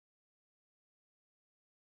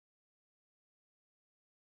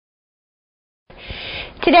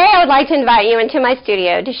Today I would like to invite you into my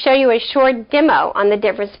studio to show you a short demo on the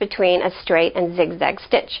difference between a straight and zigzag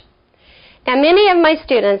stitch. Now, many of my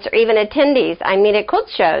students or even attendees I meet at quilt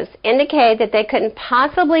shows indicate that they couldn't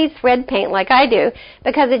possibly thread paint like I do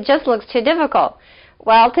because it just looks too difficult.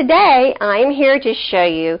 Well, today I'm here to show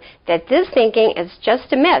you that this thinking is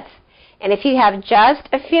just a myth. And if you have just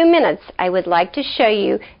a few minutes, I would like to show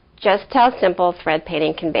you just how simple thread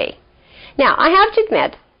painting can be. Now, I have to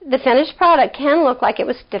admit, the finished product can look like it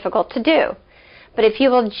was difficult to do. But if you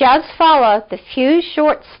will just follow the few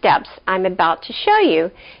short steps I'm about to show you,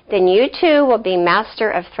 then you too will be master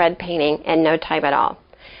of thread painting in no time at all.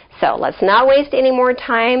 So let's not waste any more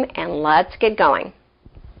time and let's get going.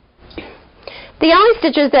 The only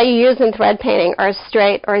stitches that you use in thread painting are a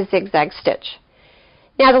straight or a zigzag stitch.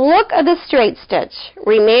 Now, the look of the straight stitch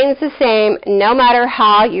remains the same no matter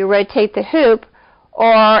how you rotate the hoop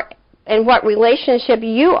or in what relationship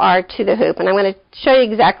you are to the hoop. And I'm going to show you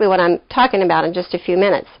exactly what I'm talking about in just a few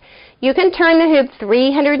minutes. You can turn the hoop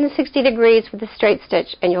 360 degrees with a straight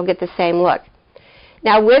stitch and you'll get the same look.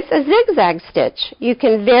 Now, with a zigzag stitch, you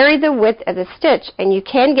can vary the width of the stitch and you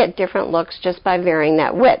can get different looks just by varying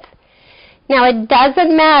that width. Now, it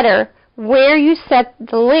doesn't matter where you set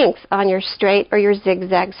the length on your straight or your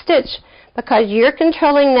zigzag stitch because you're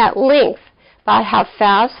controlling that length by how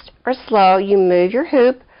fast or slow you move your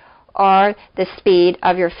hoop or the speed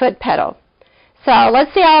of your foot pedal. So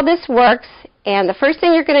let's see how this works. And the first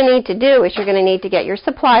thing you're going to need to do is you're going to need to get your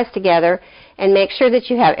supplies together and make sure that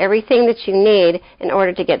you have everything that you need in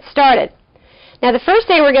order to get started. Now, the first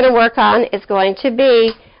thing we're going to work on is going to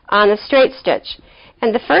be on the straight stitch.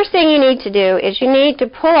 And the first thing you need to do is you need to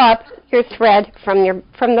pull up your thread from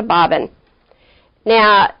the bobbin.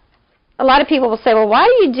 Now, a lot of people will say, well, why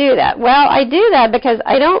do you do that? Well, I do that because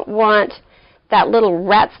I don't want that little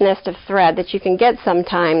rat's nest of thread that you can get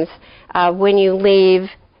sometimes when you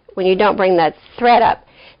don't bring that thread up.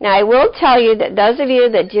 Now, I will tell you that those of you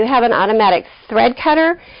that do have an automatic thread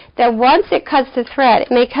cutter, that once it cuts the thread,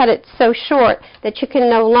 it may cut it so short that you can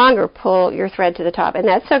no longer pull your thread to the top, and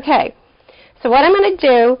that's okay. So what I'm going to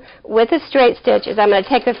do with a straight stitch is I'm going to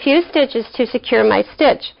take a few stitches to secure my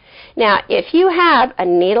stitch. Now, if you have a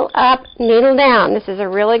needle up, needle down, this is a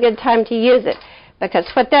really good time to use it because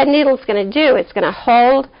what that needle is going to do, it's going to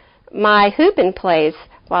hold my hoop in place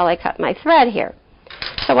while I cut my thread here.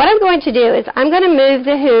 So what I'm going to do is I'm going to move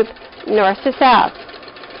the hoop north to south.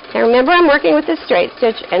 Now remember, I'm working with a straight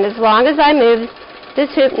stitch, and as long as I move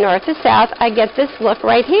this hoop north to south, I get this look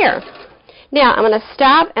right here. Now, I'm going to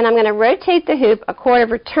stop and I'm going to rotate the hoop a quarter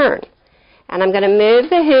of a turn. And I'm going to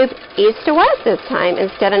move the hoop east to west this time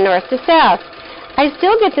instead of north to south. I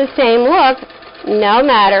still get the same look no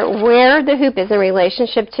matter where the hoop is in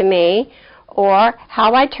relationship to me or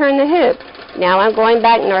how I turn the hoop. Now I'm going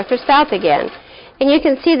back north or south again. And you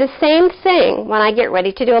can see the same thing when I get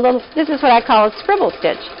ready to do a little, this is what I call a scribble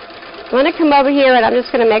stitch. I'm going to come over here and I'm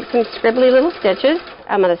just going to make some scribbly little stitches.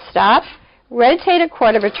 I'm going to stop, rotate a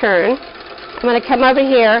quarter of a turn. I'm going to come over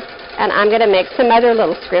here and I'm going to make some other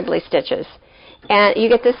little scribbly stitches. And you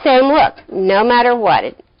get the same look no matter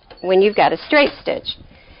what when you've got a straight stitch.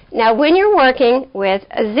 Now, when you're working with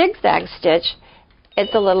a zigzag stitch,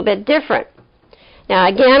 it's a little bit different. Now,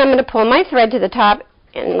 again, I'm going to pull my thread to the top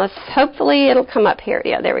and hopefully it'll come up here.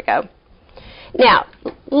 Yeah, there we go. Now,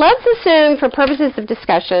 let's assume for purposes of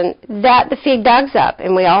discussion that the feed dog's up.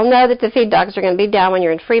 And we all know that the feed dogs are going to be down when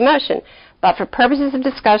you're in free motion. But for purposes of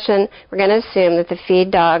discussion, we're going to assume that the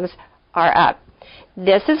feed dogs are up.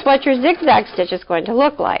 This is what your zigzag stitch is going to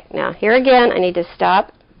look like. Now, here again, I need to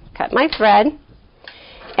stop, cut my thread.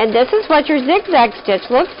 And this is what your zigzag stitch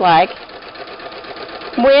looks like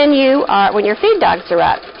when your feed dogs are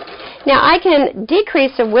up. Now, I can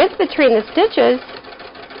decrease the width between the stitches,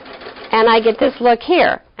 and I get this look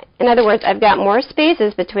here. In other words, I've got more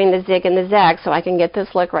spaces between the zig and the zag, so I can get this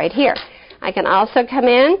look right here. I can also come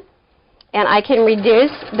in, and I can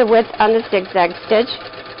reduce the width on the zigzag stitch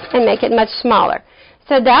and make it much smaller.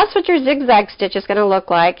 So that's what your zigzag stitch is going to look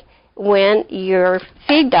like when your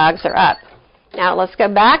feed dogs are up. Now let's go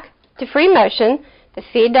back to free motion. The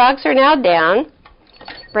feed dogs are now down.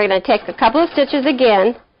 We're going to take a couple of stitches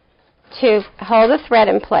again to hold the thread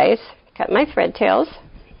in place. Cut my thread tails.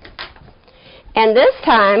 And this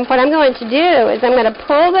time, what I'm going to do is I'm going to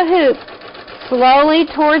pull the hoop slowly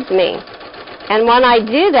towards me. And when I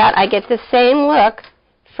do that, I get the same look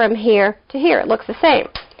from here to here. It looks the same.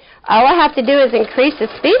 All I have to do is increase the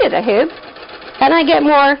speed of the hoop, and I get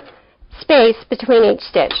more space between each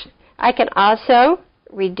stitch. I can also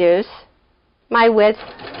reduce my width,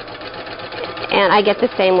 and I get the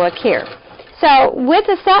same look here. So with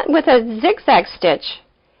a zigzag stitch,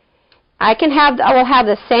 I will have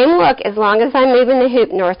the same look as long as I'm moving the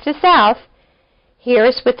hoop north to south.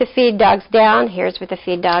 Here's with the feed dogs down, here's with the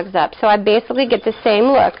feed dogs up. So I basically get the same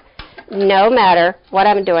look no matter what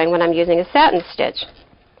I'm doing when I'm using a satin stitch.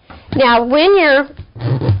 Now when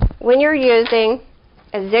you're using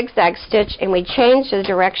a zigzag stitch and we change the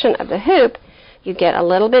direction of the hoop, you get a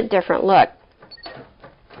little bit different look.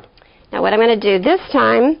 Now what I'm going to do this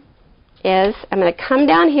time is I'm going to come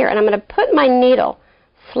down here and I'm going to put my needle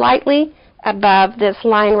slightly above this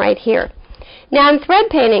line right here. Now in thread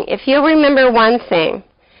painting, if you'll remember one thing,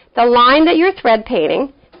 the line that you're thread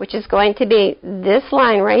painting, which is going to be this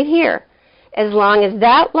line right here, as long as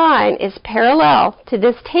that line is parallel to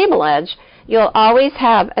this table edge, you'll always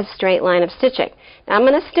have a straight line of stitching. Now I'm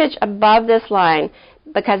going to stitch above this line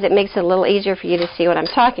because it makes it a little easier for you to see what I'm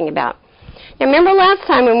talking about. Now remember last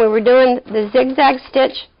time when we were doing the zigzag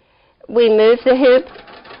stitch, we moved the hoop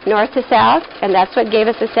north to south, and that's what gave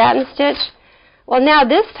us a satin stitch? Well, now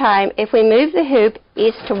this time, if we move the hoop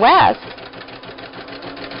east to west,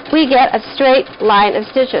 we get a straight line of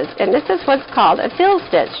stitches, and this is what's called a fill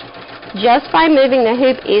stitch. Just by moving the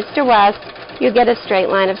hoop east to west, you get a straight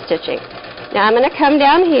line of stitching. Now I'm going to come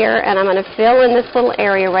down here, and I'm going to fill in this little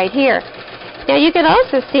area right here. Now you can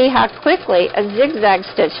also see how quickly a zigzag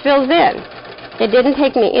stitch fills in. It didn't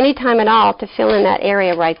take me any time at all to fill in that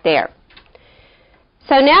area right there.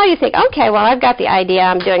 So now you think, okay, well, I've got the idea.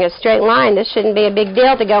 I'm doing a straight line. This shouldn't be a big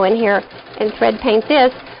deal to go in here and thread paint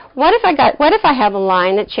this. What if I have a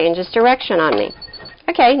line that changes direction on me?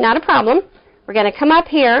 Okay, not a problem. We're going to come up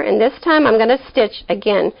here, and this time I'm going to stitch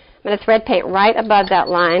again. I'm going to thread paint right above that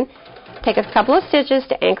line. Take a couple of stitches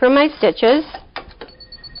to anchor my stitches,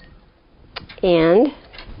 and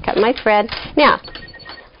cut my thread. Now,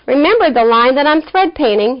 remember the line that I'm thread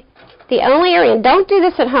painting, the only area, and don't do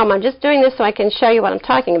this at home, I'm just doing this so I can show you what I'm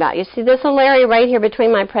talking about. You see this little area right here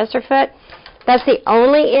between my presser foot? That's the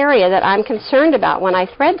only area that I'm concerned about when I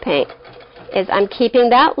thread paint, is I'm keeping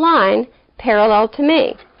that line parallel to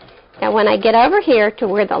me. Now when I get over here to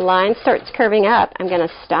where the line starts curving up, I'm going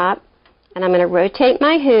to stop and I'm going to rotate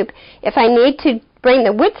my hoop. If I need to bring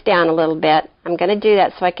the width down a little bit, I'm going to do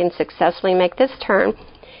that so I can successfully make this turn.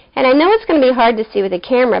 And I know it's going to be hard to see with the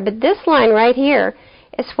camera, but this line right here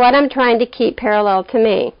is what I'm trying to keep parallel to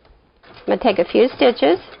me. I'm going to take a few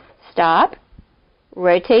stitches, stop,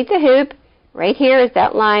 rotate the hoop. Right here is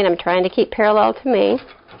that line I'm trying to keep parallel to me.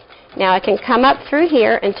 Now I can come up through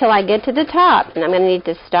here until I get to the top, and I'm going to need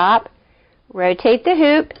to stop, rotate the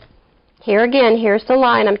hoop. Here again, here's the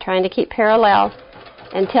line I'm trying to keep parallel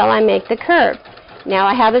until I make the curve. Now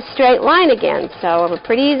I have a straight line again, so we're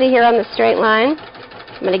pretty easy here on the straight line.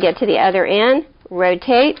 I'm going to get to the other end,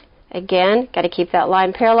 rotate, again, got to keep that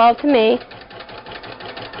line parallel to me.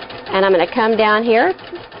 And I'm going to come down here,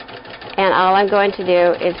 and all I'm going to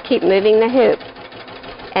do is keep moving the hoop.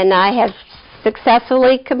 And I have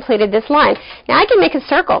successfully completed this line. Now I can make a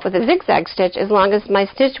circle with a zigzag stitch as long as my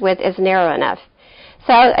stitch width is narrow enough.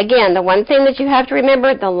 So again, the one thing that you have to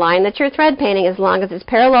remember, the line that you're thread painting, as long as it's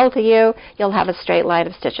parallel to you, you'll have a straight line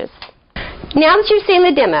of stitches. Now that you've seen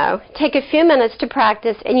the demo, take a few minutes to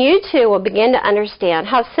practice, and you too will begin to understand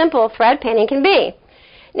how simple thread painting can be.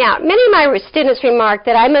 Now, many of my students remark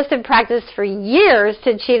that I must have practiced for years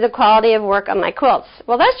to achieve the quality of work on my quilts.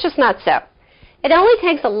 Well, that's just not so. It only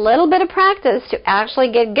takes a little bit of practice to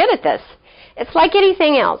actually get good at this. It's like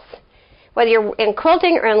anything else. Whether you're in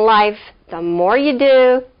quilting or in life, the more you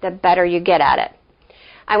do, the better you get at it.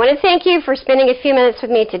 I want to thank you for spending a few minutes with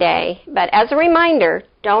me today, but as a reminder,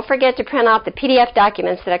 don't forget to print out the PDF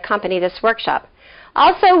documents that accompany this workshop.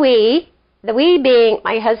 Also, the we being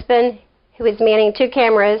my husband, who is manning 2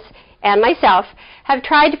 cameras, and myself, have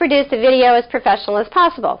tried to produce the video as professional as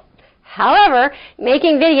possible. However,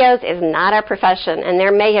 making videos is not our profession, and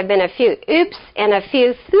there may have been a few oops and a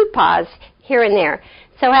few faux pas here and there.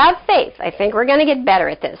 So have faith. I think we're going to get better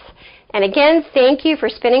at this. And again, thank you for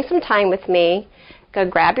spending some time with me. Go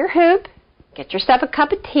grab your hoop, get yourself a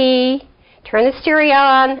cup of tea, turn the stereo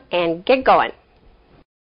on, and get going.